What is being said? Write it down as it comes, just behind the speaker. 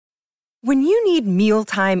When you need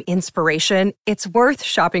mealtime inspiration, it's worth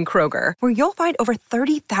shopping Kroger, where you'll find over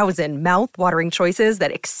 30,000 mouth-watering choices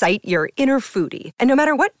that excite your inner foodie. And no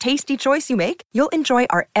matter what tasty choice you make, you'll enjoy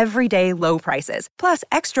our everyday low prices, plus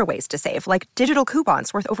extra ways to save, like digital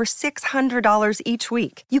coupons worth over $600 each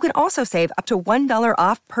week. You can also save up to $1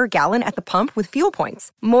 off per gallon at the pump with fuel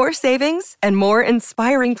points. More savings and more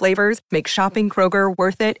inspiring flavors make shopping Kroger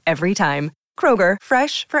worth it every time. Kroger,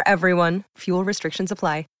 fresh for everyone. Fuel restrictions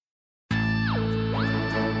apply.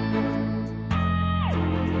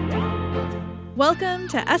 Welcome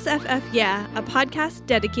to SFF Yeah, a podcast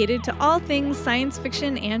dedicated to all things science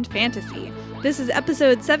fiction and fantasy. This is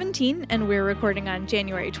episode 17, and we're recording on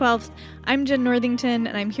January 12th. I'm Jen Northington,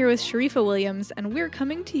 and I'm here with Sharifa Williams, and we're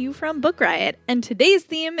coming to you from Book Riot. And today's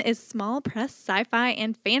theme is small press sci-fi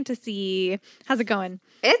and fantasy. How's it going?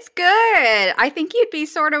 It's good. I think you'd be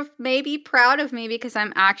sort of maybe proud of me because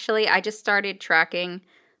I just started tracking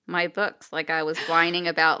my books like I was whining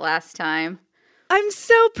about last time. I'm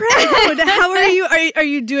so proud. How are you? Are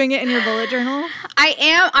you doing it in your bullet journal? I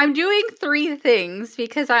am. I'm doing 3 things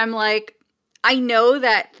because I'm like, I know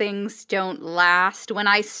that things don't last. When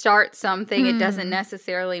I start something, it doesn't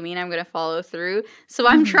necessarily mean I'm going to follow through. So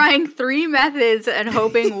I'm trying 3 methods and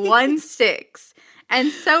hoping one sticks.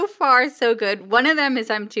 And so far, so good. One of them is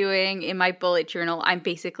I'm doing in my bullet journal, I'm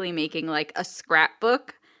basically making like a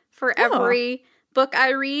scrapbook for every book I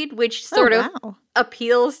read, which sort of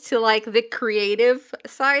appeals to like the creative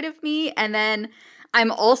side of me. And then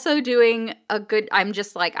I'm also doing I'm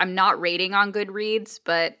not rating on Goodreads,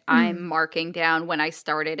 but I'm marking down when I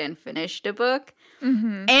started and finished a book.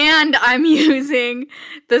 Mm-hmm. And I'm using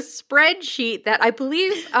the spreadsheet that I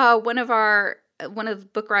believe one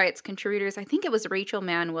of Book Riot's contributors, I think it was Rachel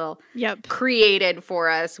Manuel, created for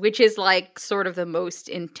us, which is like sort of the most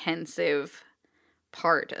intensive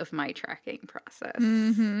part of my tracking process.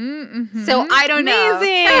 So I don't know.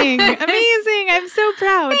 Amazing. I'm so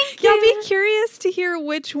proud. I'll be curious to hear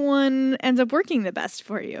which one ends up working the best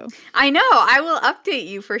for you. I know. I will update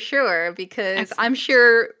you for sure because Excellent. I'm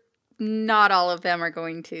sure not all of them are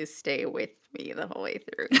going to stay with me the whole way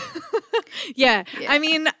through. Yeah. I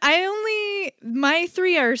mean, my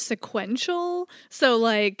 3 are sequential. So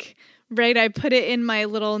like, right, I put it in my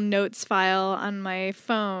little notes file on my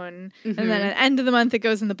phone, and then at the end of the month it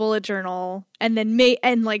goes in the bullet journal, and then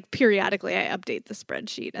periodically I update the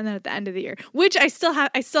spreadsheet, and then at the end of the year, which I still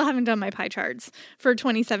haven't done my pie charts for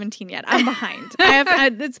 2017 yet. I'm behind.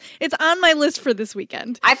 It's on my list for this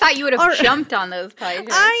weekend. I thought you would have jumped on those pie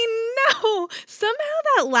charts. I know. Somehow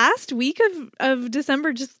that last week of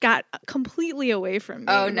December just got completely away from me.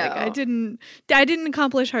 Oh no. Like, I didn't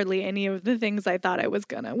accomplish hardly any of the things I thought I was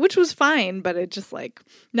gonna, which was fine, but it just like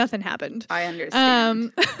nothing happened. I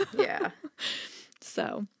understand. Yeah.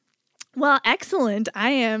 So, well, excellent. I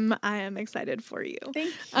am excited for you.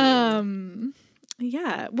 Thank you.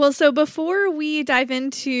 Yeah. Well, so before we dive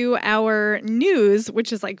into our news,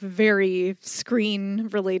 which is like very screen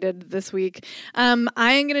related this week, I am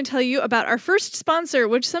going to tell you about our first sponsor,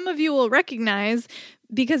 which some of you will recognize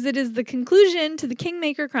because it is the conclusion to the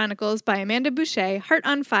Kingmaker Chronicles by Amanda Boucher, Heart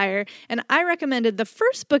on Fire, and I recommended the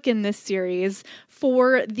first book in this series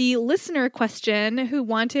for the listener question who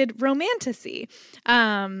wanted romantasy.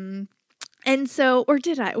 And so, or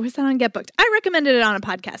did I? Was that on Get Booked? I recommended it on a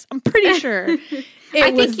podcast. I'm pretty sure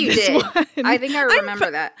I think you did. I think I remember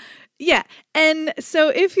that. Yeah. And so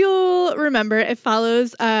if you'll remember, it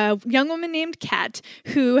follows a young woman named Kat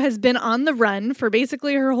who has been on the run for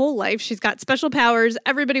basically her whole life. She's got special powers.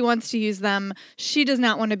 Everybody wants to use them. She does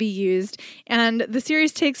not want to be used. And the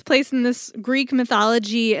series takes place in this Greek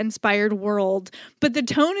mythology-inspired world. But the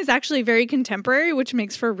tone is actually very contemporary, which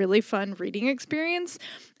makes for a really fun reading experience.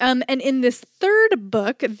 And in this third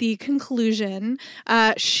book, the conclusion,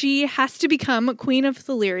 she has to become Queen of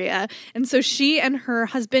Thelyria. And so she and her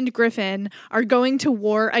husband, Griffin, are going to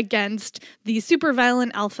war against the super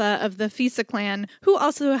violent alpha of the Fisa clan, who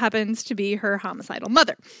also happens to be her homicidal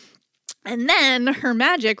mother. And then her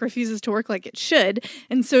magic refuses to work like it should.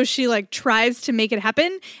 And so she like tries to make it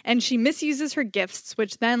happen, and she misuses her gifts,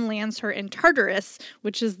 which then lands her in Tartarus,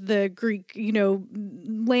 which is the Greek,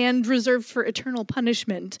 land reserved for eternal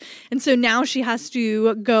punishment. And so now she has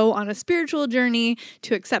to go on a spiritual journey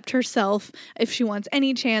to accept herself if she wants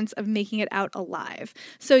any chance of making it out alive.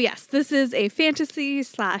 So yes, this is a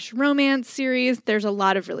fantasy/romance series. There's a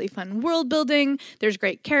lot of really fun world building. There's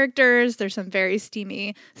great characters. There's some very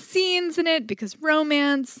steamy scenes. friends in it because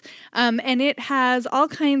romance. And it has all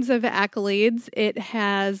kinds of accolades. It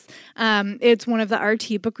has, it's one of the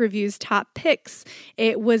RT Book Review's top picks.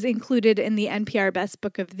 It was included in the NPR Best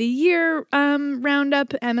Book of the Year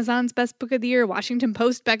roundup, Amazon's Best Book of the Year, Washington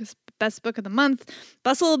Post Best Book of the Month,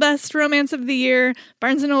 Bustle Best Romance of the Year,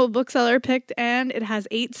 Barnes & Noble Bookseller picked, and it has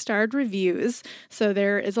 8-starred reviews. So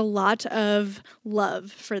there is a lot of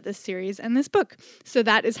love for this series and this book. So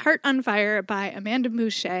that is Heart on Fire by Amanda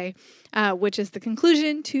Boucher, which is the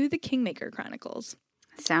conclusion to the Kingmaker Chronicles.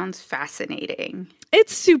 Sounds fascinating.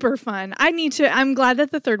 It's super fun. I'm glad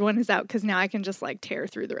that the third one is out because now I can just like tear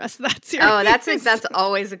through the rest of that series. Oh, that's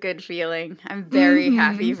always a good feeling. I'm very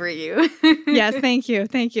happy for you. Yes, thank you.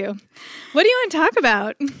 Thank you. What do you want to talk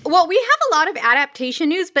about? Well, we have a lot of adaptation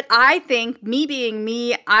news, but I think, me being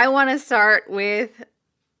me, I want to start with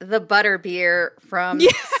the butterbeer from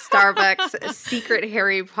Starbucks' secret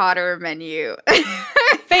Harry Potter menu.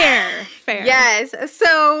 Fair. Yes.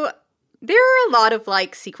 So there are a lot of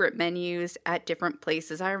like secret menus at different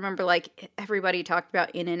places. I remember like everybody talked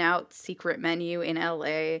about In-N-Out's secret menu in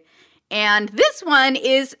LA. And this one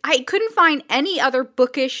is, I couldn't find any other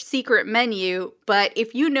bookish secret menu, but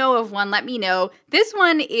if you know of one, let me know. This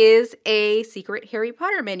one is a secret Harry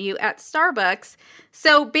Potter menu at Starbucks.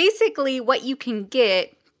 So basically what you can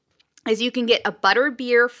get is you can get a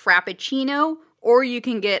butterbeer frappuccino or you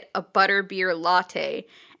can get a butterbeer latte.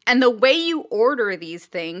 And the way you order these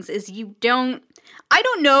things is I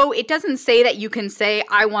don't know, it doesn't say that you can say,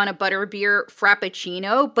 I want a butterbeer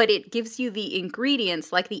frappuccino, but it gives you the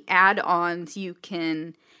ingredients, like the add-ons you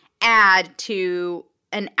can add to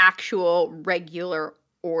an actual regular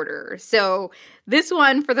order. So this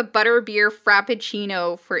one for the butterbeer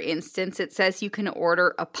frappuccino, for instance, it says you can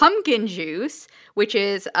order a pumpkin juice, which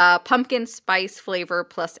is a pumpkin spice flavor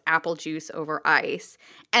plus apple juice over ice.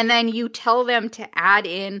 And then you tell them to add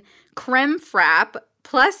in creme frap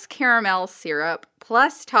plus caramel syrup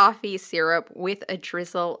plus toffee syrup with a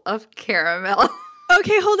drizzle of caramel.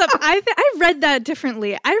 Okay, hold up. I read that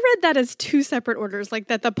differently. I read that as 2 separate orders, like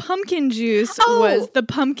that the pumpkin juice was the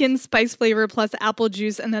pumpkin spice flavor plus apple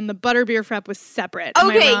juice, and then the butterbeer frap was separate.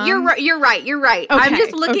 Okay, you're right. Okay, I'm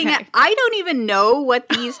just looking at, I don't even know what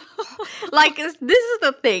these, like, this is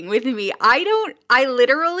the thing with me. I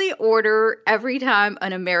literally order every time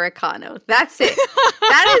an Americano. That's it.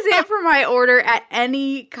 That is it for my order at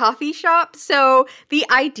any coffee shop. So the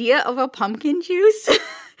idea of a pumpkin juice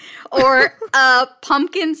or a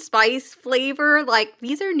pumpkin spice flavor, like,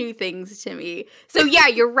 these are new things to me. So yeah,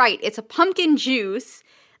 you're right. It's a pumpkin juice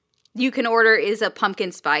you can order is a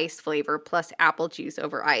pumpkin spice flavor plus apple juice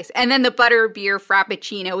over ice. And then the butterbeer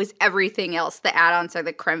frappuccino is everything else. The add-ons are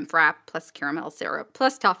the creme frap plus caramel syrup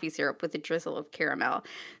plus toffee syrup with a drizzle of caramel.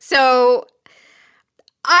 So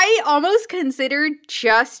I almost considered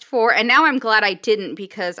and now I'm glad I didn't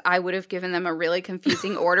because I would have given them a really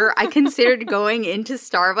confusing order. I considered going into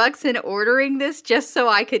Starbucks and ordering this just so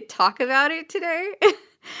I could talk about it today. And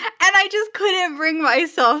I just couldn't bring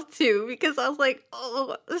myself to because I was like,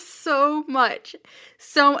 oh, so much.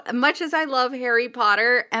 So much as I love Harry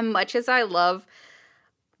Potter and much as I love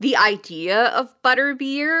the idea of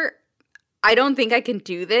butterbeer, I don't think I can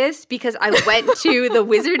do this because I went to the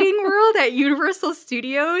Wizarding World at Universal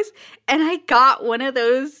Studios and I got one of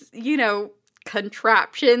those,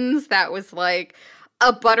 contraptions that was like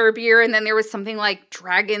a butterbeer and then there was something like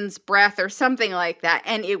Dragon's Breath or something like that.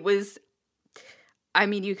 And it was, I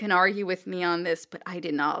mean, you can argue with me on this, but I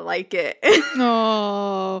did not like it.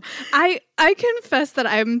 Oh, I confess that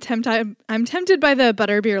I'm tempted by the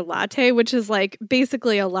butterbeer latte, which is like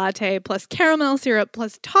basically a latte plus caramel syrup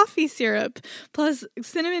plus toffee syrup plus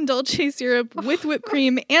cinnamon dolce syrup with whipped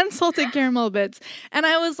cream and salted caramel bits. And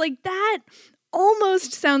I was like, that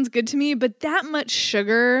almost sounds good to me, but that much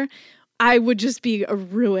sugar, I would just be a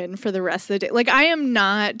ruin for the rest of the day. Like, I am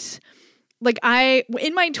not... Like,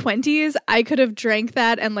 in my 20s, I could have drank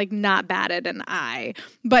that and, like, not batted an eye.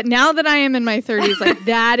 But now that I am in my 30s, like,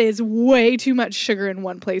 that is way too much sugar in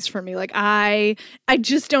one place for me. Like, I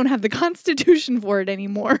just don't have the constitution for it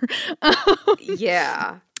anymore.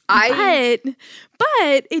 Yeah.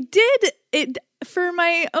 But it for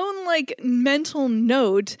my own, like, mental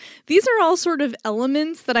note, these are all sort of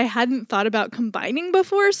elements that I hadn't thought about combining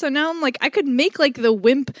before. So now I'm like, I could make, like,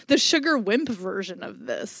 the sugar wimp version of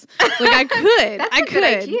this. Like, I could. That's a good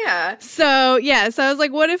idea. So, yeah. So I was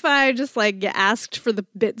like, what if I just, like, asked for the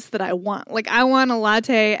bits that I want? Like, I want a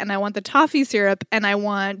latte, and I want the toffee syrup, and I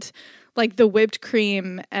want... like the whipped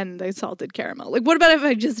cream and the salted caramel. Like, what about if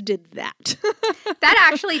I just did that? That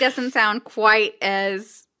actually doesn't sound quite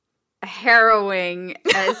as harrowing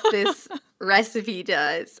as this recipe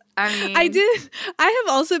does. I mean, I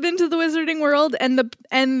have also been to the Wizarding World, and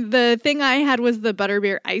the thing I had was the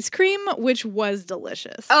butterbeer ice cream, which was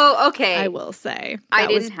delicious. Oh, okay. I will say I that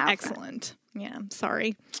didn't was have excellent. Yeah,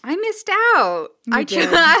 sorry. I missed out.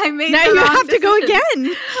 I made now the you wrong have to go decisions.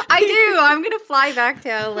 again. I do. I'm gonna fly back to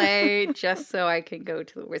LA just so I can go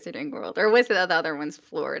to the Wizarding World. Or was it the other one's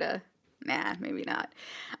Florida? Nah, maybe not.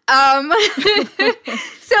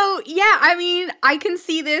 So yeah, I mean, I can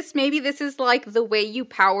see this. Maybe this is like the way you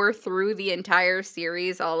power through the entire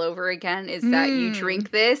series all over again, is that you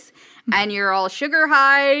drink this and you're all sugar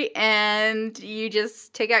high and you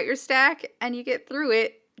just take out your stack and you get through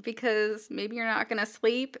it, because maybe you're not going to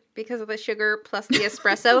sleep because of the sugar plus the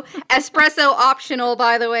espresso. Espresso optional,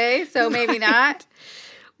 by the way, so maybe not.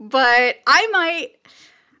 But I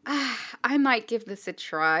might give this a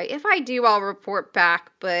try. If I do, I'll report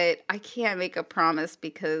back, but I can't make a promise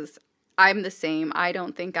because I'm the same. I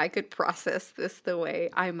don't think I could process this the way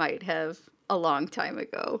I might have a long time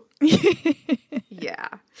ago. Yeah.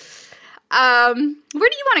 Where do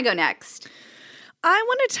you want to go next? I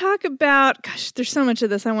want to talk about, gosh, there's so much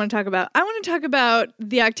of this I want to talk about. I want to talk about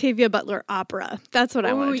the Octavia Butler opera. That's what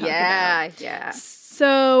I want to talk about. Yeah.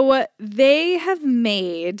 So they have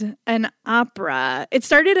made an opera. It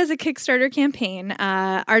started as a Kickstarter campaign.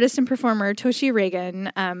 Artist and performer Toshi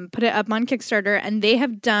Reagan put it up on Kickstarter, and they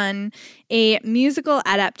have done a musical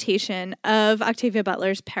adaptation of Octavia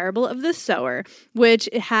Butler's Parable of the Sower, which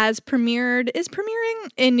is premiering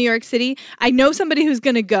in New York City. I know somebody who's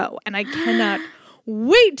going to go, and I cannot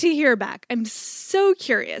wait to hear back. I'm so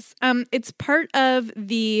curious. It's part of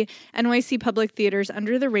the NYC Public Theater's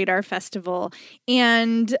Under the Radar Festival,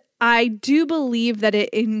 and I do believe that it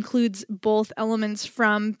includes both elements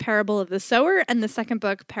from Parable of the Sower and the second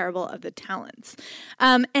book, Parable of the Talents.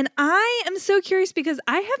 And I am so curious because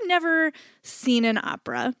I have never seen an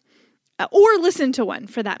opera. Or listened to one,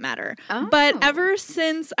 for that matter. Oh. But ever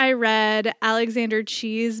since I read Alexander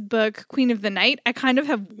Chee's book, Queen of the Night, I kind of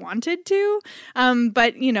have wanted to.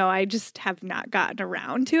 But, I just have not gotten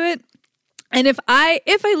around to it. And if I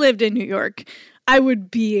lived in New York, I would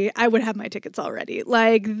have my tickets already.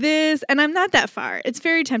 Like this, and I'm not that far. It's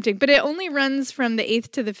very tempting, but it only runs from the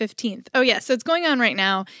 8th to the 15th. Oh yeah, so it's going on right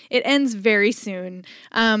now. It ends very soon.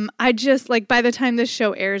 I just by the time this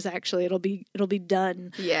show airs, actually, it'll be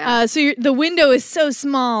done. Yeah. So the window is so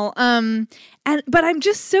small. But I'm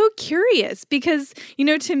just so curious because,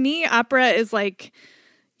 to me, opera is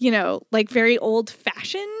very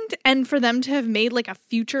old-fashioned, and for them to have made a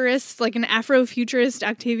futurist, an Afro-futurist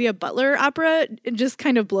Octavia Butler opera, it just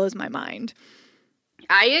kind of blows my mind.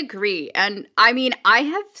 I agree. And I mean, I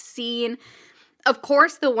have seen, of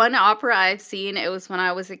course, the one opera I've seen, it was when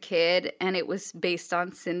I was a kid, and it was based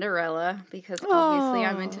on Cinderella, because obviously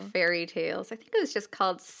I'm into fairy tales. I think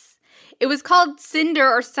it was called Cinder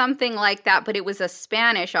or something like that, but it was a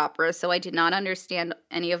Spanish opera, so I did not understand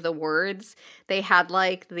any of the words. They had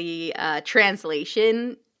the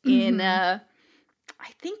translation in, I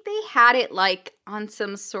think they had it on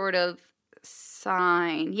some sort of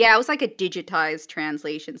sign. Yeah, it was a digitized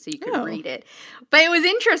translation, so you could read it. But it was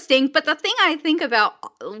interesting. But the thing I think about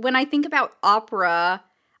when I think about opera,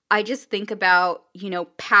 I just think about,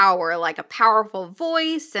 power, a powerful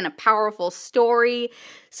voice and a powerful story.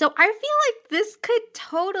 So I feel like this could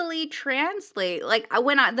totally translate.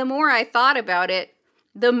 The more I thought about it,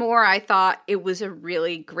 the more I thought it was a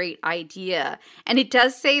really great idea. And it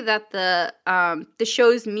does say that the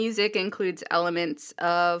show's music includes elements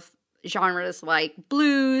of genres like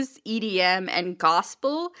blues, EDM, and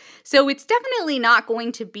gospel. So it's definitely not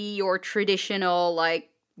going to be your traditional,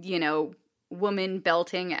 woman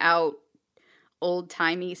belting out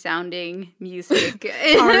old-timey sounding music.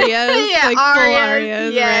 Arias. Yeah, full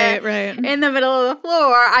arias. Yeah, right. In the middle of the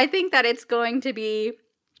floor. I think that it's going to be,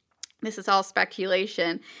 this is all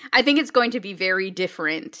speculation, I think it's going to be very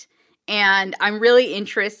different. And I'm really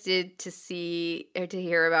interested to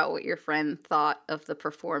hear about what your friend thought of the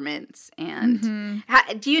performance. And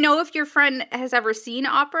do you know if your friend has ever seen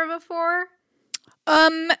opera before?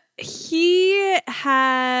 He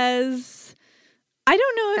has. I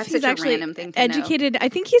don't know if he's actually educated. I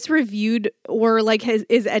think he's reviewed or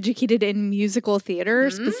is educated in musical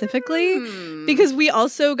theater specifically, because we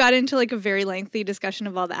also got into a very lengthy discussion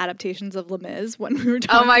of all the adaptations of Les Mis when we were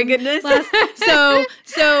talking. Oh my goodness!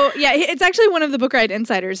 So yeah, it's actually one of the Book Riot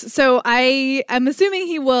Insiders. So I'm assuming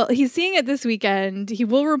he's seeing it this weekend. He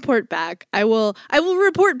will report back. I will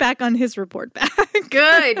report back on his report back.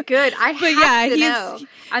 Good. I have to know.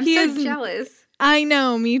 I'm so jealous. I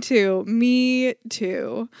know, me too.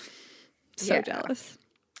 So jealous.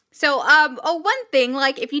 So, one thing,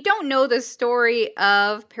 like, if you don't know the story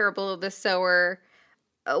of Parable of the Sower,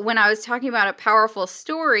 when I was talking about a powerful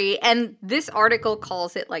story, and this article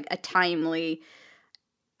calls it, like, a timely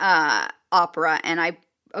opera, and I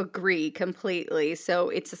agree completely. So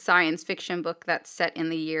it's a science fiction book that's set in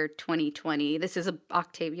the year 2020. This is a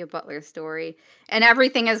Octavia Butler story, and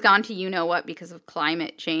everything has gone to you-know-what because of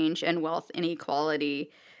climate change and wealth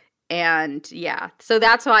inequality. And yeah, so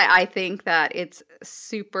that's why I think that it's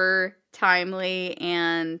super timely,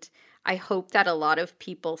 and I hope that a lot of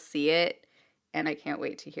people see it, and I can't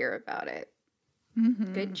wait to hear about it.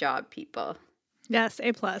 Mm-hmm. Good job, people. Yes,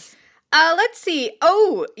 A+. Let's see.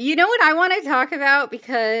 Oh, you know what I want to talk about,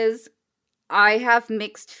 because I have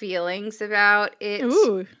mixed feelings about it.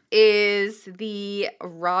 Ooh. Is the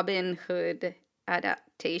Robin Hood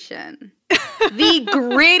adaptation. The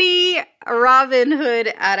gritty Robin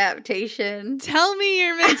Hood adaptation. Tell me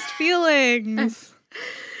your mixed feelings.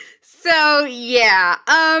 So, yeah.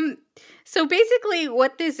 So basically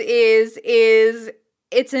what this is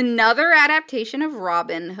it's another adaptation of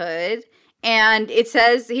Robin Hood. And it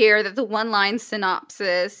says here that the one-line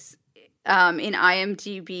synopsis in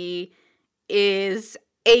IMDb is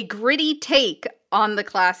a gritty take on the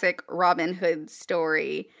classic Robin Hood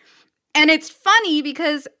story. And it's funny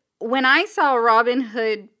because when I saw Robin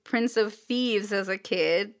Hood, Prince of Thieves as a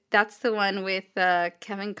kid, that's the one with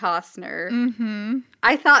Kevin Costner, mm-hmm.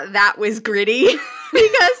 I thought that was gritty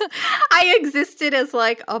because I existed as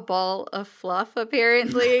like a ball of fluff,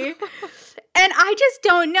 apparently. And I just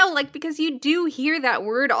don't know, like, because you do hear that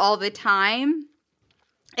word all the time,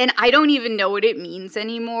 and I don't even know what it means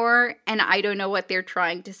anymore, and I don't know what they're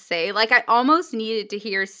trying to say. Like, I almost needed to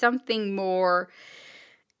hear something more.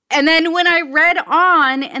 And then when I read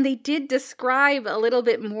on, and they did describe a little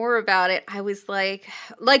bit more about it, I was like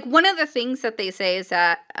one of the things that they say is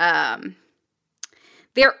that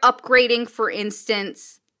they're upgrading, for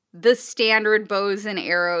instance, the standard bows and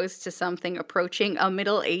arrows to something approaching a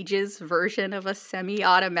Middle Ages version of a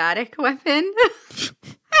semi-automatic weapon.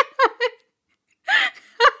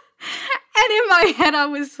 And in my head, I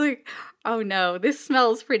was like, oh no, this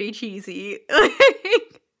smells pretty cheesy.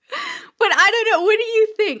 But I don't know. What do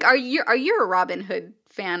you think? Are you a Robin Hood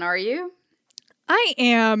fan, are you? I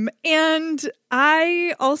am. And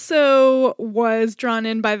I also was drawn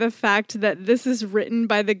in by the fact that this is written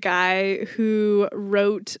by the guy who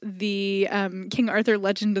wrote the King Arthur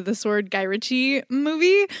Legend of the Sword Guy Ritchie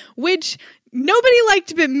movie, which nobody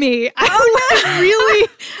liked but me.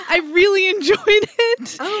 I really enjoyed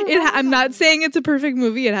it. I'm not saying it's a perfect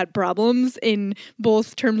movie. It had problems in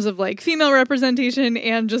both terms of like female representation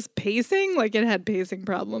and just pacing. Like it had pacing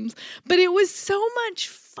problems, but it was so much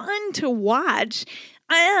fun to watch.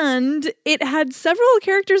 And it had several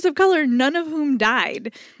characters of color, none of whom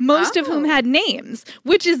died, most of whom had names,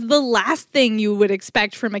 which is the last thing you would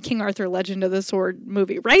expect from a King Arthur Legend of the Sword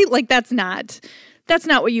movie, right? Like that's not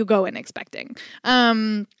what you go in expecting.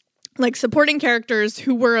 Like supporting characters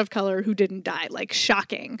who were of color who didn't die, like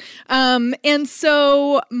shocking. And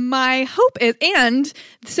so my hope is, and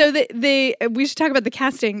so we should talk about the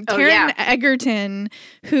casting. Taron Egerton,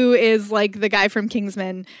 who is like the guy from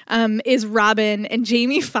Kingsman, is Robin, and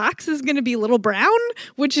Jamie Foxx is going to be Little Brown,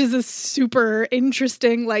 which is a super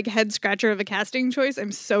interesting, like head scratcher of a casting choice.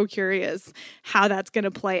 I'm so curious how that's going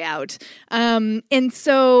to play out. And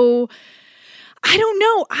so I don't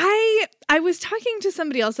know. I was talking to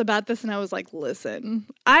somebody else about this and I was like, listen,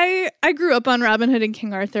 I grew up on Robin Hood and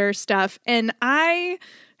King Arthur stuff, and I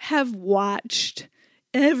have watched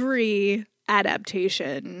every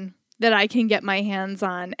adaptation that I can get my hands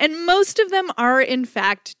on. And most of them are, in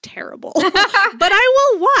fact, terrible. But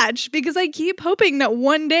I will watch because I keep hoping that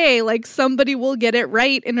one day, like, somebody will get it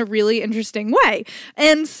right in a really interesting way.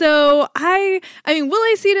 And so I mean, will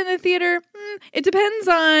I see it in the theater? It depends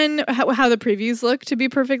on how the previews look, to be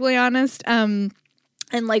perfectly honest. And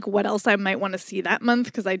like what else I might want to see that month,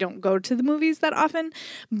 because I don't go to the movies that often.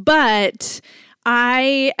 But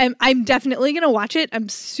I'm definitely going to watch it. I'm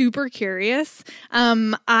super curious.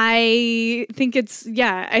 I think it's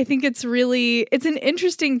an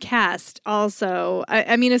interesting cast also.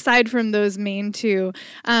 I mean, aside from those main two,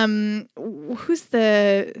 who's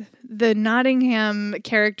the Nottingham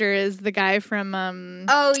character is the guy from from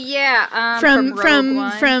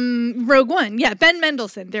Rogue One. Yeah, Ben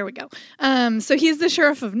Mendelsohn. There we go. So he's the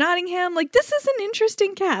Sheriff of Nottingham. Like, this is an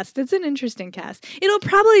interesting cast. It's an interesting cast. It'll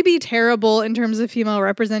probably be terrible in terms of female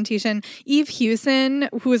representation. Eve Hewson,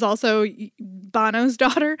 who is also Bono's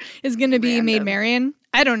daughter, is going to be Maid Marian.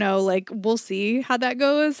 I don't know. Like, we'll see how that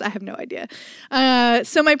goes. I have no idea.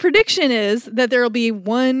 So my prediction is that there will be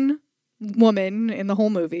one woman in the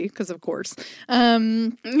whole movie, because of course.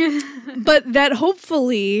 But that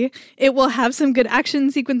hopefully it will have some good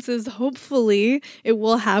action sequences. Hopefully it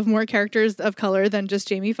will have more characters of color than just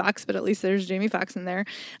Jamie Foxx, but at least there's Jamie Foxx in there.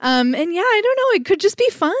 And yeah, I don't know. It could just be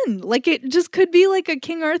fun. Like it just could be like a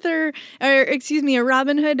King Arthur, a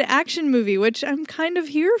Robin Hood action movie, which I'm kind of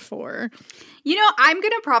here for. You know, I'm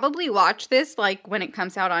going to probably watch this like when it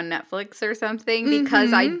comes out on Netflix or something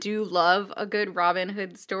because I do love a good Robin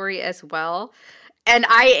Hood story as well. And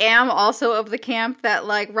I am also of the camp that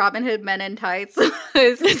like Robin Hood Men in Tights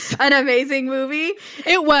was an amazing movie.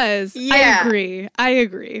 It was. Yeah. I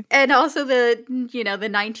agree. And also the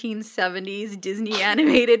 1970s Disney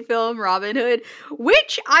animated film Robin Hood,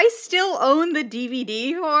 which I still own the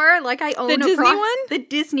DVD for. Like I own the Disney one? The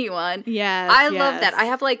Disney one. Yes. I love that. I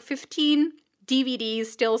have like 15 DVDs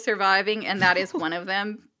still surviving, and that is one of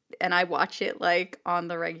them. And I watch it like on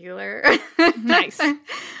the regular. Nice.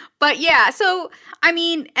 But yeah, so I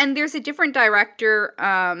mean, and there's a different director.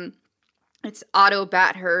 It's Otto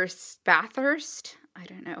Bathurst. I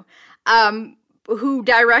don't know. Who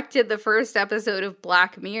directed the first episode of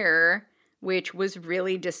Black Mirror, which was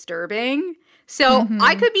really disturbing. So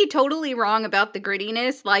I could be totally wrong about the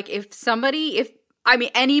grittiness. Like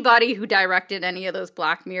anybody who directed any of those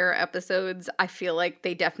Black Mirror episodes, I feel like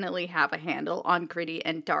they definitely have a handle on gritty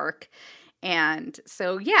and dark. And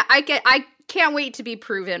so, yeah, I can't wait to be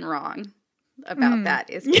proven wrong about that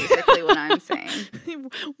is basically what I'm saying.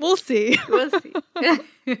 We'll see. We'll see.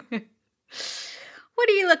 What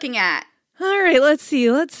are you looking at? All right, let's see.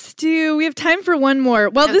 We have time for one more.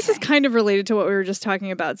 Well, This is kind of related to what we were just talking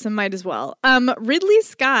about, so might as well. Ridley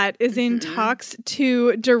Scott is in talks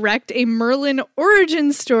to direct a Merlin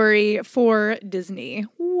origin story for Disney.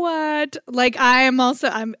 What? Like, I'm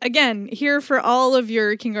again here for all of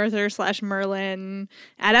your King Arthur / Merlin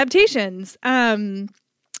adaptations.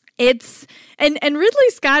 It's and Ridley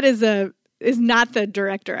Scott is not the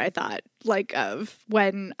director I thought like of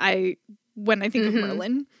when I think of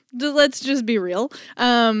Merlin. Let's just be real. But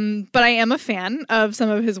I am a fan of some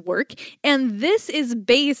of his work. And this is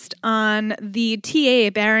based on the T.A.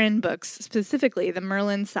 Barron books, specifically the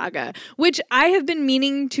Merlin saga, which I have been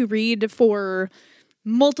meaning to read for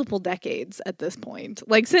multiple decades at this point.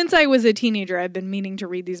 Like, since I was a teenager, I've been meaning to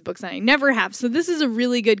read these books, and I never have. So this is a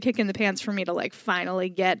really good kick in the pants for me to, like, finally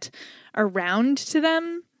get around to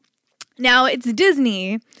them. Now, it's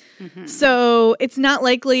Disney, so it's not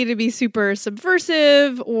likely to be super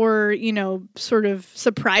subversive or, sort of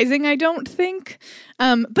surprising, I don't think.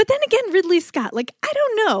 But then again, Ridley Scott, like, I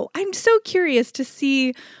don't know. I'm so curious to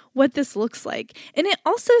see what this looks like. And it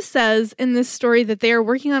also says in this story that they are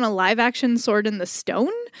working on a live-action Sword in the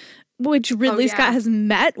Stone, which Ridley Scott has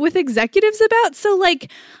met with executives about. So,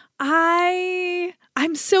 like,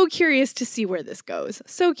 I'm so curious to see where this goes.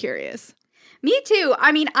 So curious. Me too.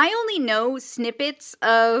 I mean, I only know snippets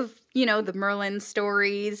of, the Merlin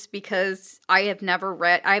stories because I have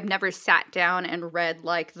never sat down and read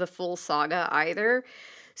like the full saga either.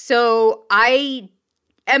 So I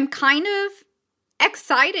am kind of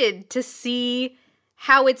excited to see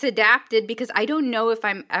how it's adapted because I don't know if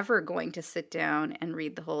I'm ever going to sit down and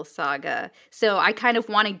read the whole saga. So I kind of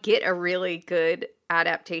want to get a really good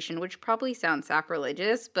adaptation, which probably sounds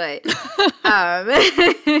sacrilegious, but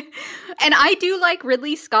and I do like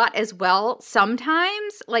Ridley Scott as well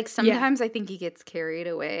sometimes. Like sometimes I think he gets carried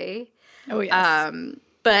away. Oh yes.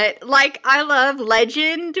 But like I love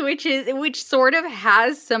Legend, which sort of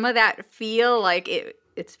has some of that feel. Like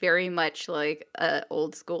it's very much like an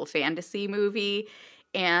old school fantasy movie.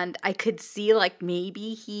 And I could see like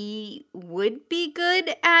maybe he would be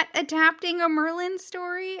good at adapting a Merlin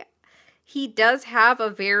story. He does have a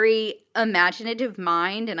very imaginative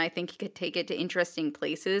mind, and I think he could take it to interesting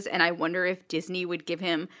places. And I wonder if Disney would give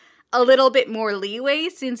him a little bit more leeway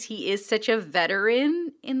since he is such a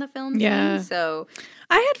veteran in the film scene. So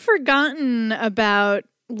I had forgotten about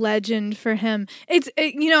Legend for him.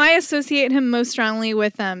 I associate him most strongly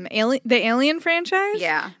with the Alien franchise.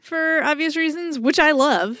 Yeah. For obvious reasons, which I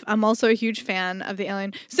love. I'm also a huge fan of the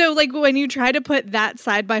Alien. So like when you try to put that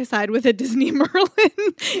side by side with a Disney Merlin,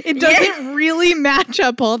 it doesn't really match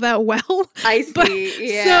up all that well. I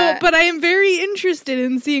see. But I am very interested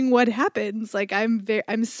in seeing what happens. Like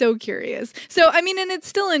I'm so curious. So I mean, and it's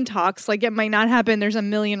still in talks. Like it might not happen. There's a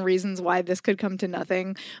million reasons why this could come to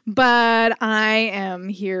nothing. But I am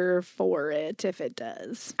here for it if it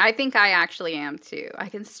does. I think I actually am too. I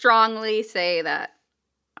can strongly say that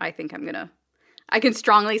I think I'm going to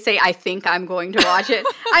watch it.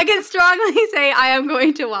 I can strongly say I am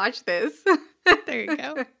going to watch this. There you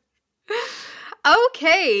go.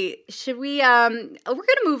 Okay, should we we're going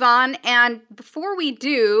to move on, and before we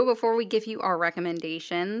give you our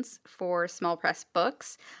recommendations for small press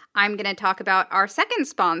books, I'm going to talk about our second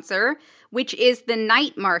sponsor, which is The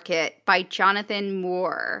Night Market by Jonathan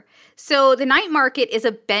Moore. So The Night Market is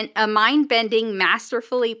a mind-bending,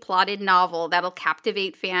 masterfully plotted novel that'll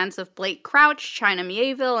captivate fans of Blake Crouch, China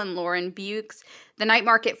Miéville, and Lauren Bukes. The Night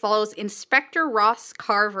Market follows Inspector Ross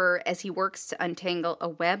Carver as he works to untangle a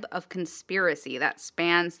web of conspiracy that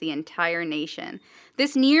spans the entire nation.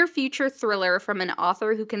 This near-future thriller from an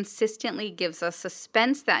author who consistently gives us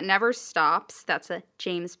suspense that never stops, that's a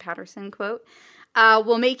James Patterson quote,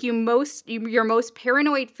 will make your most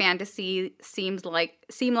paranoid fantasy seem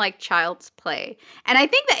like child's play. And I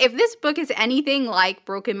think that if this book is anything like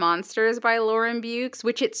Broken Monsters by Lauren Bukes,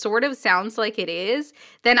 which it sort of sounds like it is,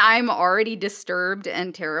 then I'm already disturbed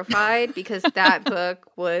and terrified because that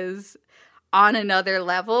book was on another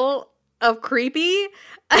level of creepy.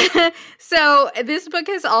 So this book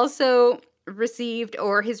has also received,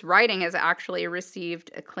 or his writing has actually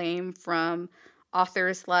received, acclaim from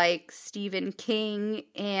authors like Stephen King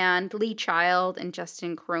and Lee Child and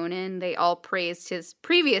Justin Cronin. They all praised his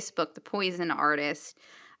previous book, The Poison Artist.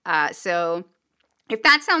 So if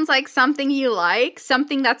that sounds like something you like,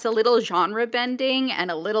 something that's a little genre bending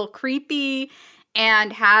and a little creepy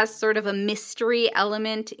and has sort of a mystery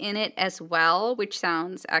element in it as well, which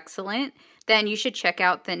sounds excellent, then you should check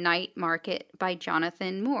out The Night Market by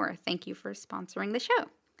Jonathan Moore. Thank you for sponsoring the show.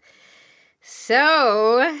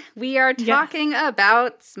 So, we are talking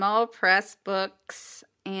about small press books,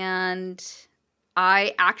 and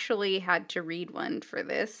I actually had to read one for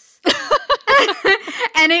this.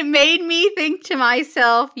 And it made me think to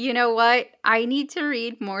myself, you know what? I need to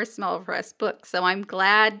read more small press books. So I'm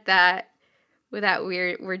glad that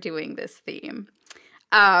we're doing this theme.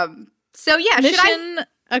 So yeah, mission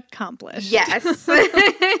accomplished. Yes.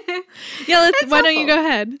 Yeah, why don't you go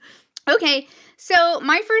ahead? Okay, so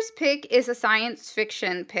my first pick is a science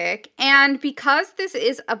fiction pick, and because this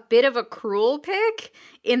is a bit of a cruel pick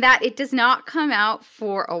in that it does not come out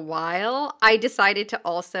for a while, I decided to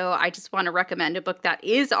I just want to recommend a book that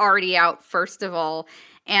is already out first of all,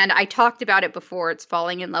 and I talked about it before. It's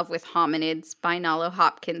Falling in Love with Hominids by Nalo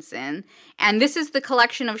Hopkinson, and this is the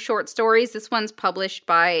collection of short stories. This one's published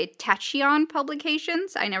by Tachyon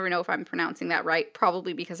Publications. I never know if I'm pronouncing that right,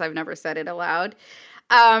 probably because I've never said it aloud.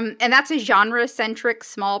 And that's a genre-centric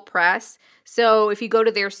small press. So if you go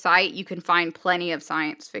to their site, you can find plenty of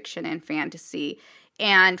science fiction and fantasy.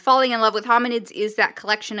 And Falling in Love with Hominids is that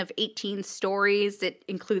collection of 18 stories. It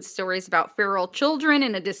includes stories about feral children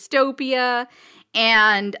in a dystopia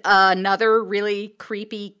and another really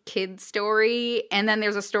creepy kid story. And then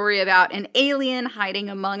there's a story about an alien hiding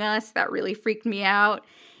among us that really freaked me out.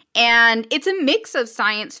 And it's a mix of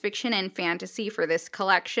science fiction and fantasy for this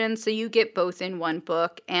collection, so you get both in one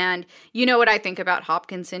book. And you know what I think about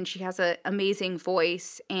Hopkinson. She has an amazing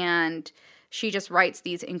voice, and she just writes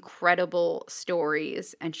these incredible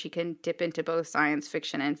stories, and she can dip into both science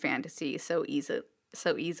fiction and fantasy so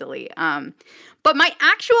easily. But my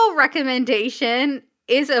actual recommendation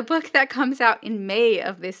is a book that comes out in May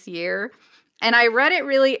of this year. And I read it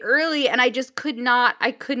really early, and I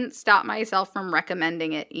couldn't stop myself from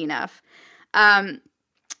recommending it enough.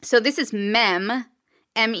 So this is Mem,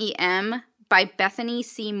 M-E-M, by Bethany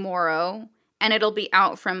C. Morrow, and it'll be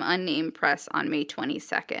out from Unnamed Press on May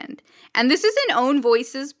 22nd. And this is an own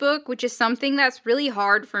voices book, which is something that's really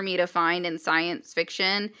hard for me to find in science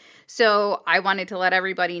fiction. So I wanted to let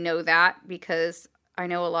everybody know that, because I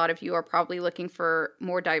know a lot of you are probably looking for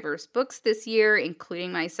more diverse books this year,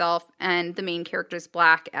 including myself, and the main character is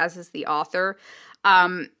Black, as is the author.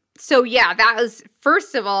 So yeah, that was,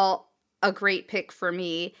 first of all, a great pick for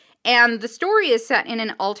me. And the story is set in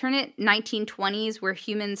an alternate 1920s where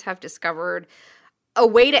humans have discovered a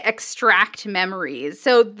way to extract memories.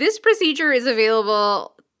 So this procedure is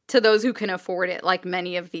available to those who can afford it, like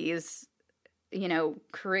many of these,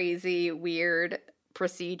 crazy, weird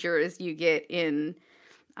procedures you get in,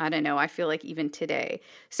 I don't know, I feel like even today.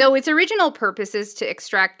 So its original purpose is to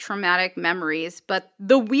extract traumatic memories, but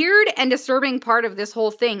the weird and disturbing part of this whole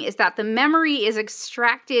thing is that the memory is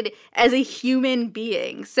extracted as a human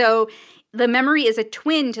being. So the memory is a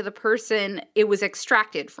twin to the person it was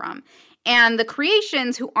extracted from. And the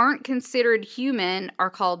creations who aren't considered human are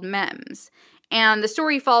called mems. And the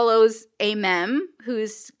story follows a mem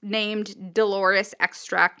who's named Dolores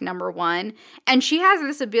Extract Number 1. And she has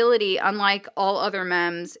this ability, unlike all other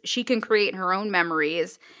mems, she can create her own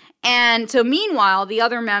memories. And so meanwhile, the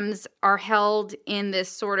other Mems are held in this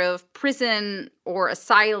sort of prison or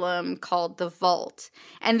asylum called the Vault.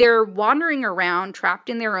 And they're wandering around, trapped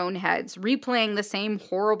in their own heads, replaying the same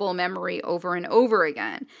horrible memory over and over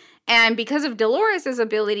again. And because of Dolores'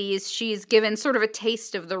 abilities, she's given sort of a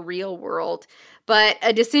taste of the real world. But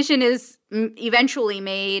a decision is eventually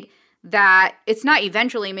made that it's not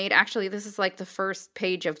eventually made. Actually, this is like the first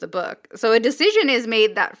page of the book. So a decision is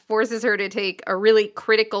made that forces her to take a really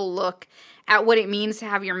critical look at what it means to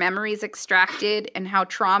have your memories extracted and how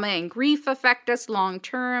trauma and grief affect us long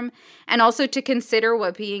term, and also to consider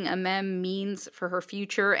what being a mem means for her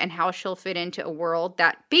future and how she'll fit into a world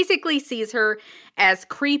that basically sees her as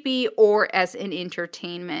creepy or as an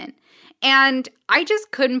entertainment. And I just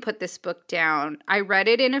couldn't put this book down. I read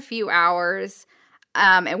it in a few hours.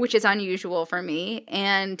 Which is unusual for me.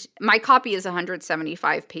 And my copy is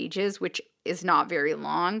 175 pages, which is not very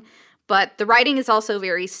long. But the writing is also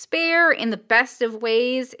very spare in the best of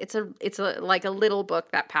ways. It's like a little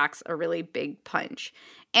book that packs a really big punch.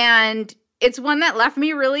 And it's one that left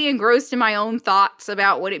me really engrossed in my own thoughts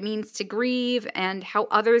about what it means to grieve and how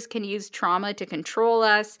others can use trauma to control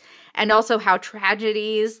us, and also how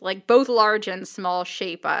tragedies, like both large and small,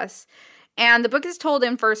 shape us. And the book is told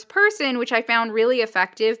in first person, which I found really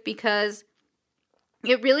effective because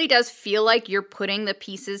it really does feel like you're putting the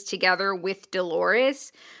pieces together with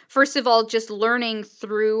Dolores. First of all, just learning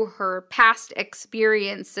through her past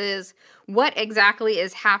experiences what exactly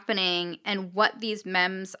is happening and what these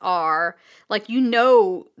mems are. Like, you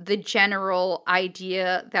know the general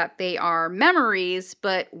idea that they are memories,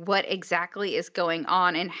 but what exactly is going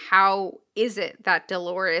on and how is it that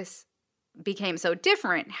Dolores became so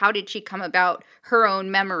different? How did she come about her own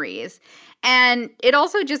memories? And it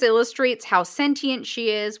also just illustrates how sentient she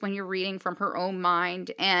is when you're reading from her own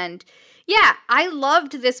mind. And yeah, I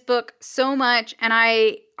loved this book so much, and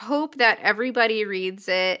I hope that everybody reads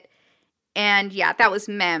it. And yeah, that was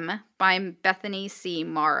Mem by Bethany C.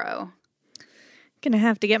 Morrow. Gonna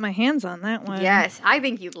have to get my hands on that one. Yes, I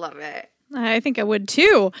think you'd love it. I think I would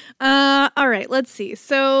too. All right, let's see.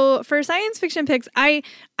 So for science fiction picks,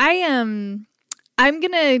 I'm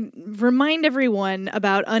going to remind everyone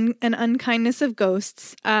about An Unkindness of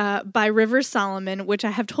Ghosts by River Solomon, which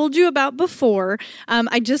I have told you about before.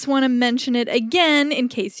 I just want to mention it again in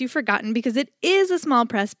case you've forgotten, because it is a small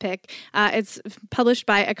press pick. It's published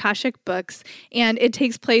by Akashic Books, and it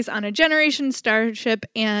takes place on a Generation starship,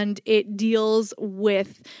 and it deals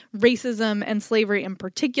with racism and slavery in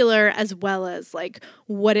particular, as well as like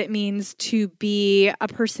what it means to be a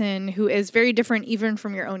person who is very different even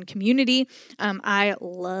from your own community. I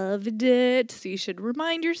loved it, so you should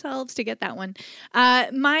remind yourselves to get that one.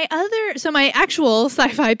 My actual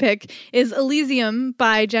sci-fi pick is Elysium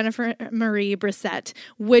by Jennifer Marie Brissett,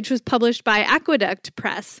 which was published by Aqueduct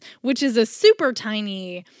Press, which is a super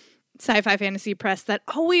tiny sci-fi fantasy press that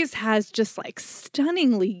always has just like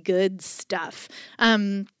stunningly good stuff.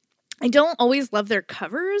 I don't always love their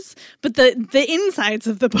covers, but the insides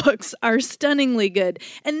of the books are stunningly good.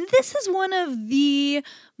 And this is one of the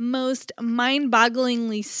most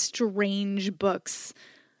mind-bogglingly strange books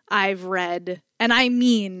I've read. And I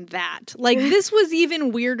mean that. Like, this was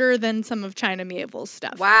even weirder than some of China Miéville's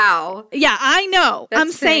stuff. Wow. Yeah, I know. That's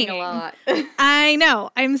I'm saying a lot. I know.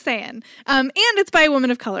 I'm saying. And it's by a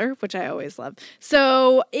woman of color, which I always love.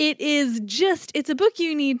 So it's a book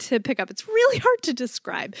you need to pick up. It's really hard to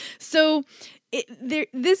describe. So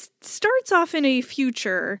this starts off in a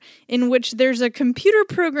future in which there's a computer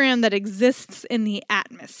program that exists in the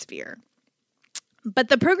atmosphere. But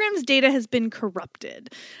the program's data has been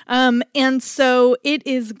corrupted. And so it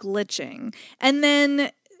is glitching. And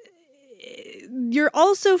then you're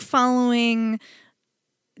also following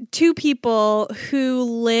two people who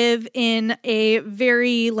live in a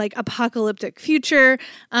very like apocalyptic future.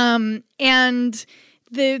 And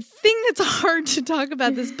the thing that's hard to talk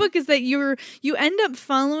about this book is that you end up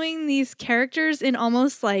following these characters in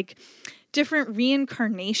almost like different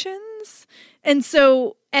reincarnations. And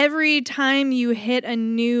so every time you hit a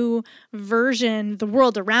new version, the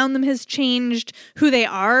world around them has changed. Who they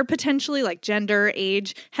are, potentially, like gender,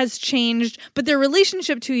 age, has changed. But their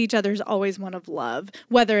relationship to each other is always one of love,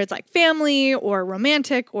 whether it's like family or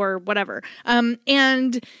romantic or whatever.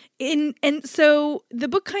 And so the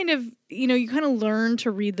book kind of, you kind of learn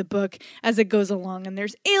to read the book as it goes along. And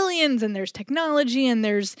there's aliens and there's technology and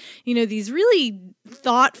there's, these really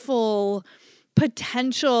thoughtful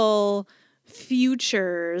potential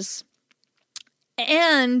futures,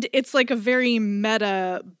 and it's like a very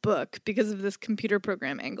meta book because of this computer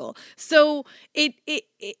program angle. So it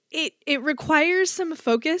requires some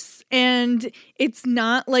focus, and it's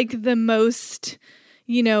not like the most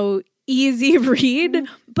easy read,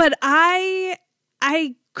 but I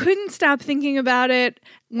couldn't stop thinking about it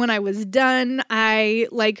when I was done. I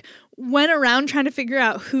went around trying to figure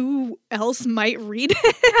out who else might read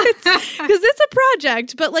it because it's a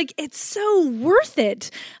project, but it's so worth it.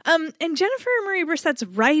 And Jennifer Marie Brissett's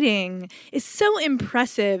writing is so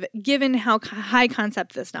impressive given how high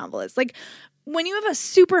concept this novel is. When you have a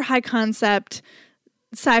super high concept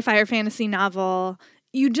sci-fi or fantasy novel,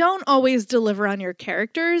 you don't always deliver on your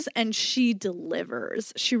characters, and she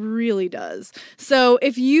delivers. She really does. So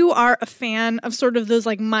if you are a fan of sort of those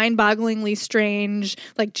mind-bogglingly strange,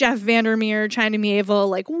 Jeff Vandermeer, China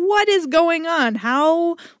Miéville, what is going on?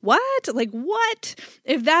 How? What? What?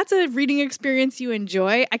 If that's a reading experience you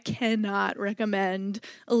enjoy, I cannot recommend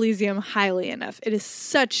Elysium highly enough. It is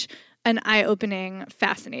such an eye-opening,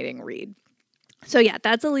 fascinating read. So yeah,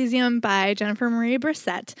 that's Elysium by Jennifer Marie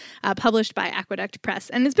Brissett, published by Aqueduct Press.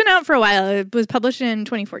 And it's been out for a while. It was published in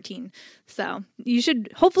 2014. So you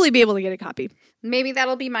should hopefully be able to get a copy. Maybe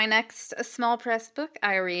that'll be my next small press book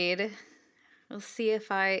I read. We'll see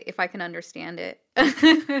if I can understand it.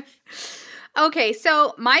 Okay,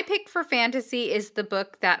 so my pick for fantasy is the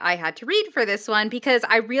book that I had to read for this one because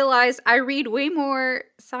I realized I read way more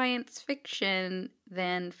science fiction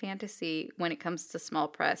than fantasy when it comes to small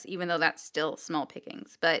press, even though that's still small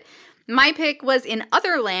pickings. But my pick was In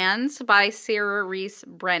Other Lands by Sarah Rees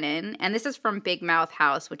Brennan, and this is from Big Mouth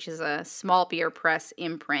House, which is a small beer press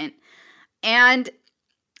imprint. And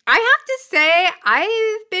I have to say,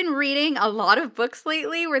 I've been reading a lot of books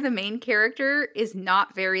lately where the main character is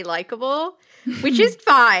not very likable, which is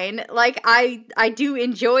fine. I do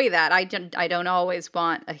enjoy that. I don't always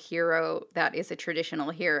want a hero that is a traditional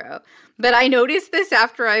hero. But I noticed this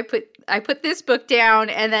after I put this book down,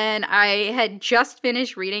 and then I had just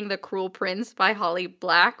finished reading The Cruel Prince by Holly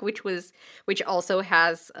Black, which also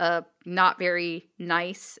has a not very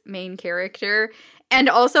nice main character. And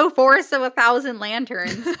also Forest of a Thousand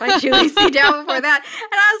Lanterns by Julie C. Dow before that.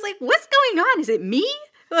 And I was like, what's going on? Is it me?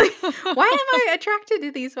 Why am I attracted to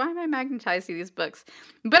these? Why am I magnetized to these books?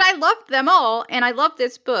 But I loved them all, and I love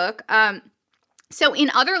this book. So In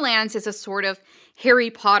Other Lands is a sort of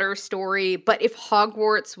Harry Potter story, but if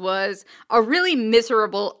Hogwarts was a really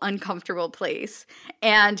miserable, uncomfortable place,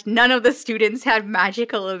 and none of the students had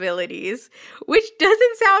magical abilities, which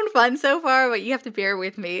doesn't sound fun so far, but you have to bear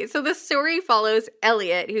with me. So the story follows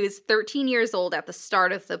Elliot, who's 13 years old at the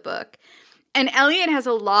start of the book. And Elliot has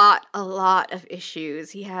a lot of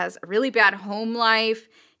issues. He has a really bad home life.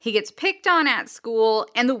 He gets picked on at school,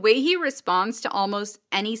 and the way he responds to almost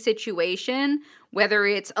any situation, whether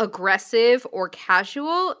it's aggressive or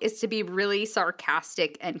casual, is to be really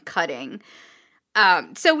sarcastic and cutting.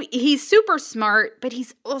 So he's super smart, but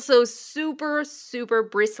he's also super, super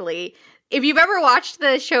bristly. If you've ever watched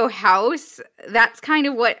the show House, that's kind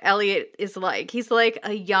of what Elliot is like. He's like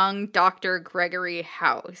a young Dr. Gregory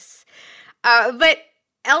House. But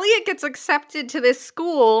Elliot gets accepted to this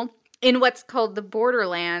school in what's called the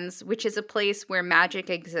Borderlands, which is a place where magic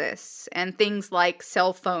exists and things like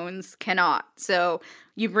cell phones cannot. So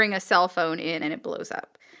you bring a cell phone in and it blows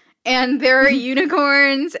up. And there are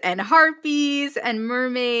unicorns and harpies and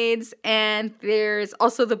mermaids, and there's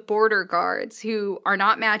also the border guards who are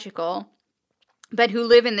not magical, but who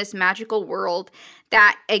live in this magical world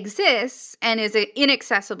that exists and is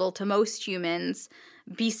inaccessible to most humans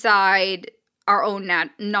beside our own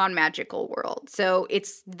non-magical world. So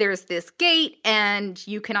there's this gate, and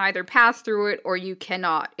you can either pass through it or you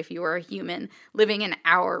cannot if you are a human living in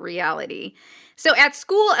our reality. So at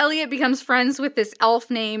school, Elliot becomes friends with this elf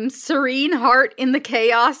named Serene Heart in the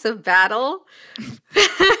Chaos of Battle.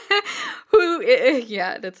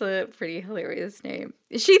 Yeah, that's a pretty hilarious name.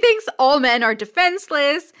 She thinks all men are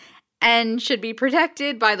defenseless and should be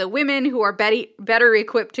protected by the women who are better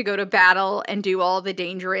equipped to go to battle and do all the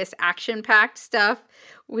dangerous action-packed stuff,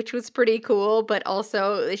 which was pretty cool. But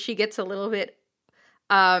also she gets a little bit,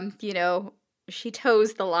 she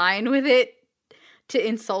toes the line with it to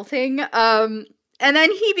insulting. And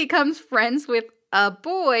then he becomes friends with a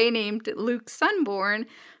boy named Luke Sunborn,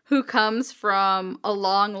 who comes from a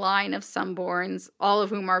long line of Sunborns, all of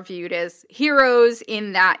whom are viewed as heroes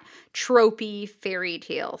in that tropey fairy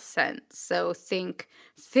tale sense. So think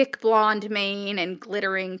thick blonde mane and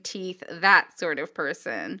glittering teeth, that sort of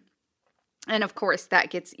person. And of course, that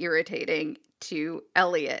gets irritating to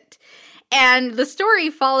Elliot. And the story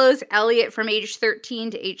follows Elliot from age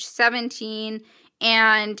 13 to age 17.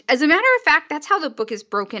 And as a matter of fact, that's how the book is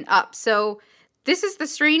broken up. So this is the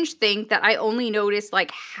strange thing that I only noticed like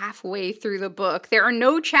halfway through the book. There are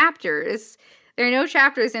no chapters. There are no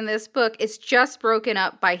chapters in this book. It's just broken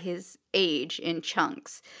up by his age in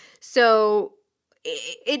chunks. So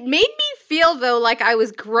it made me feel, though, like I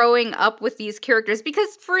was growing up with these characters.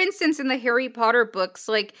 Because, for instance, in the Harry Potter books,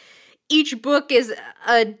 like, each book is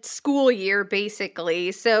a school year,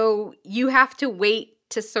 basically. So you have to wait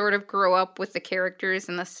to sort of grow up with the characters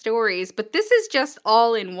and the stories. But this is just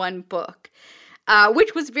all in one book,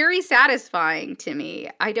 which was very satisfying to me.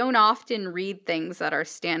 I don't often read things that are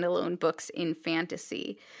standalone books in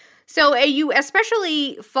fantasy. So you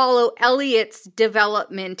especially follow Elliot's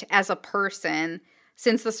development as a person,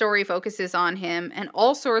 since the story focuses on him, and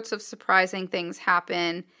all sorts of surprising things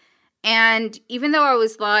happen. And even though I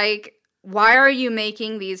was like, why are you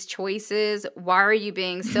making these choices? Why are you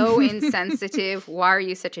being so insensitive? Why are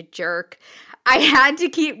you such a jerk? I had to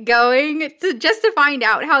keep going just to find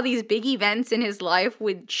out how these big events in his life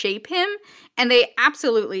would shape him. And they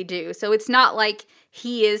absolutely do. So it's not like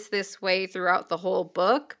he is this way throughout the whole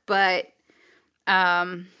book, but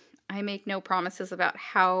I make no promises about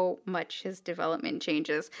how much his development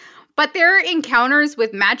changes. But there are encounters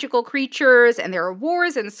with magical creatures, and there are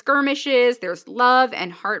wars and skirmishes. There's love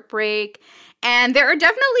and heartbreak. And there are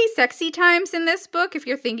definitely sexy times in this book if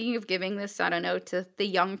you're thinking of giving this, I don't know, to the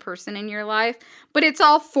young person in your life. But it's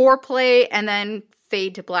all foreplay and then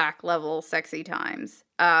fade to black level sexy times.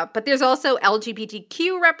 But there's also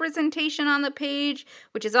LGBTQ representation on the page,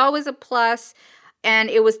 which is always a plus.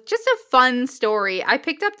 And it was just a fun story. I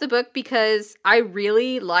picked up the book because I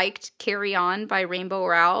really liked Carry On by Rainbow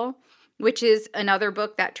Rowell, which is another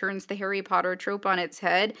book that turns the Harry Potter trope on its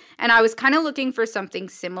head. And I was kind of looking for something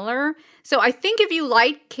similar. So I think if you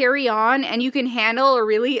like Carry On and you can handle a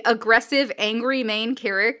really aggressive, angry main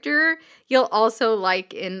character, you'll also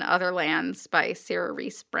like In Other Lands by Sarah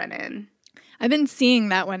Rees Brennan. I've been seeing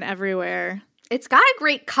that one everywhere. It's got a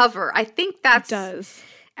great cover. I think that's... It does.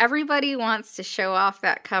 Everybody wants to show off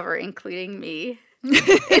that cover, including me.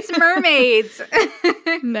 It's mermaids.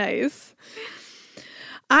 Nice.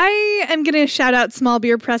 I am going to shout out Small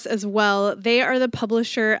Beer Press as well. They are the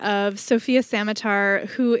publisher of Sofia Samatar,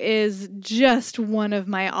 who is just one of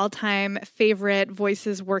my all-time favorite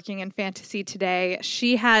voices working in fantasy today.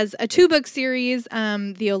 She has a 2-book series, the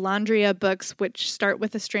Olandria books, which start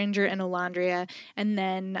with A Stranger in Olandria. And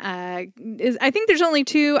then I think there's only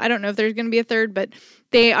 2. I don't know if there's going to be a 3rd, but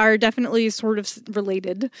they are definitely sort of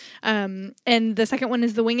related. And the second one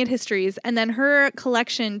is The Winged Histories. And then her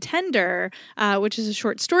collection, Tender, which is a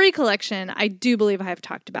short story collection, I do believe I have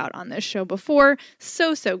talked about on this show before.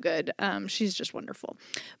 So good. She's just wonderful.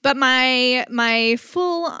 But my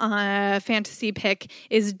full fantasy pick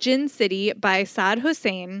is Djinn City by Saad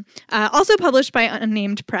Hossein, also published by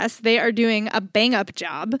Unnamed Press. They are doing a bang-up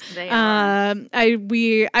job. They are.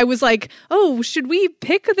 I was like, oh, should we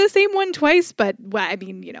pick the same one twice? But, well, I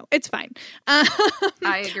mean, you know, it's fine. I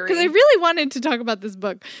agree. Because I really wanted to talk about this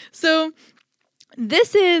book. So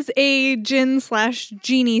this is a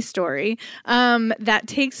Jinn/genie story that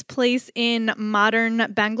takes place in modern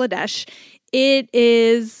Bangladesh.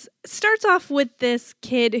 It starts off with this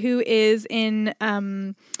kid who is in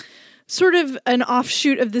sort of an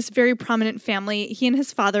offshoot of this very prominent family. He and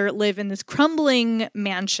his father live in this crumbling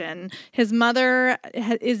mansion. His mother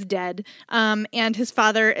is dead, and his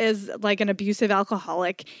father is like an abusive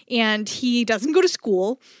alcoholic, and he doesn't go to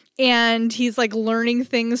school. And he's like learning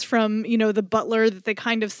things from, you know, the butler that they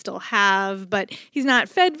kind of still have, but he's not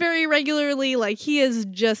fed very regularly. Like, he is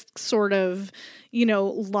just sort of, you know,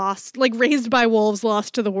 lost, like raised by wolves,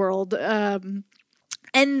 lost to the world. And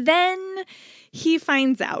then he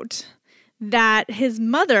finds out that his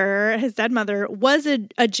dead mother, was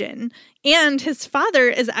a djinn, and his father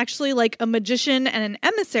is actually like a magician and an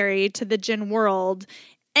emissary to the djinn world.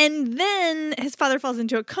 And then his father falls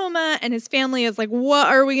into a coma, and his family is like, what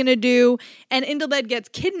are we going to do? And Indlebed gets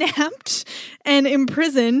kidnapped and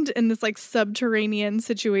imprisoned in this like subterranean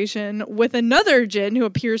situation with another djinn who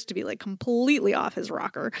appears to be like completely off his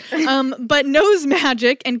rocker, but knows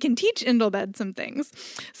magic and can teach Indlebed some things.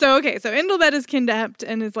 So Indlebed is kidnapped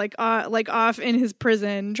and is like off in his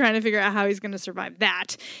prison trying to figure out how he's going to survive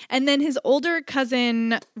that. And then his older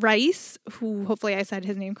cousin, Rais, who hopefully I said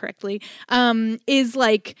his name correctly, is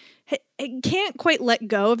like, can't quite let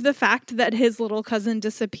go of the fact that his little cousin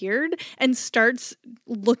disappeared and starts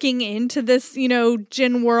looking into this, you know,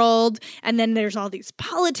 djinn world. And then there's all these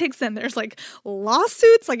politics and there's like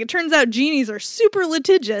lawsuits. Like, it turns out genies are super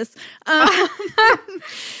litigious.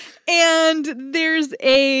 And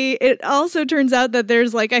it also turns out that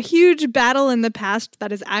there's like a huge battle in the past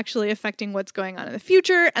that is actually affecting what's going on in the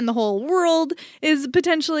future, and the whole world is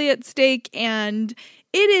potentially at stake. And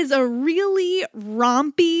it is a really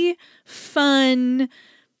rompy, fun,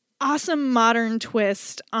 awesome modern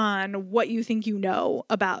twist on what you think you know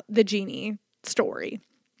about the genie story.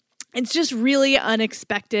 It's just really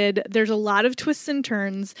unexpected. There's a lot of twists and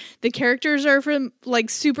turns. The characters are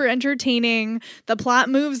super entertaining. The plot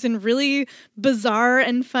moves in really bizarre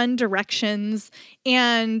and fun directions.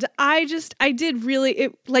 And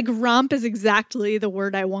romp is exactly the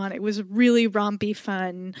word I want. It was really rompy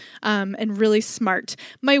fun, and really smart.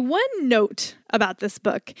 My one note about this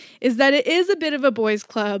book is that it is a bit of a boys'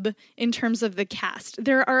 club in terms of the cast.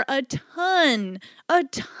 There are a ton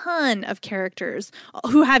of characters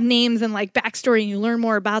who have names and backstory, and you learn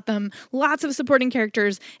more about them. Lots of supporting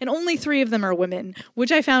characters, and only 3 of them are women,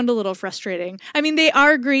 which I found a little frustrating. I mean, they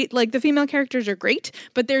are great. The female characters are great,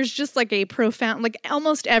 but there's just a profound,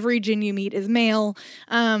 almost every Jin you meet is male,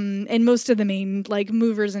 and most of the main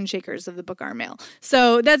movers and shakers of the book are male.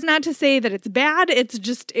 So that's not to say that it's bad. It's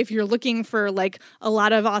just, if you're looking for a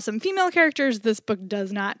lot of awesome female characters, this book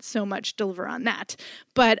does not so much deliver on that.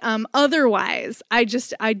 But otherwise, I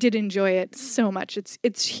did enjoy it so much.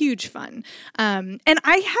 It's huge fun. And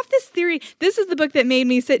I have this theory. This is the book that made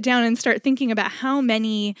me sit down and start thinking about how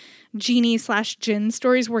many Genie/Jin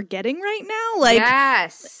stories we're getting right now.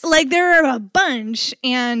 Yes. There are a bunch,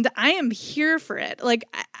 and I am here for it.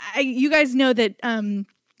 You guys know that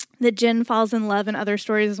that Jin Falls in Love and Other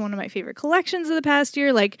Stories is one of my favorite collections of the past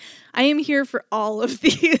year. I am here for all of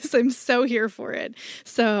these. I'm so here for it.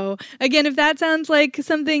 So again, if that sounds like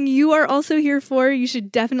something you are also here for, you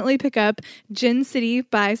should definitely pick up Jin City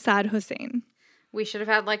by Saad Hossein. We should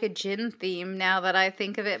have had a Jin theme now that I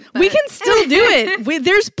think of it. But we can still do it.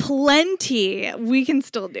 There's plenty. We can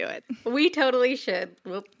still do it. We totally should.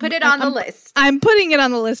 We'll put it on the list. I'm putting it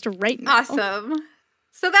on the list right now. Awesome.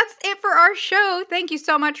 So that's it for our show. Thank you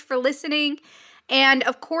so much for listening. And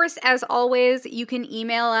of course, as always, you can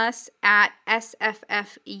email us at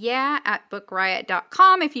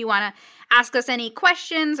sffyeah@bookriot.com if you want to ask us any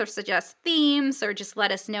questions or suggest themes or just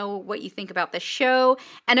let us know what you think about the show.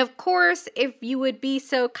 And of course, if you would be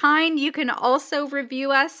so kind, you can also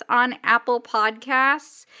review us on Apple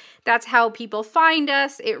Podcasts. That's how people find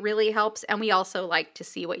us. It really helps. And we also like to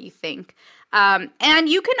see what you think. And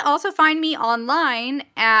you can also find me online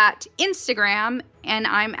at Instagram, and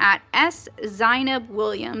I'm at @Zainab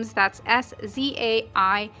Williams. That's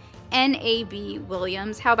SZAINAB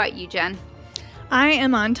Williams. How about you, Jen? I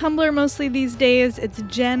am on Tumblr mostly these days. It's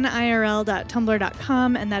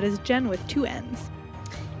jenirl.tumblr.com, and that is Jen with 2 N's.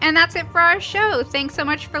 And that's it for our show. Thanks so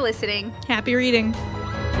much for listening. Happy reading.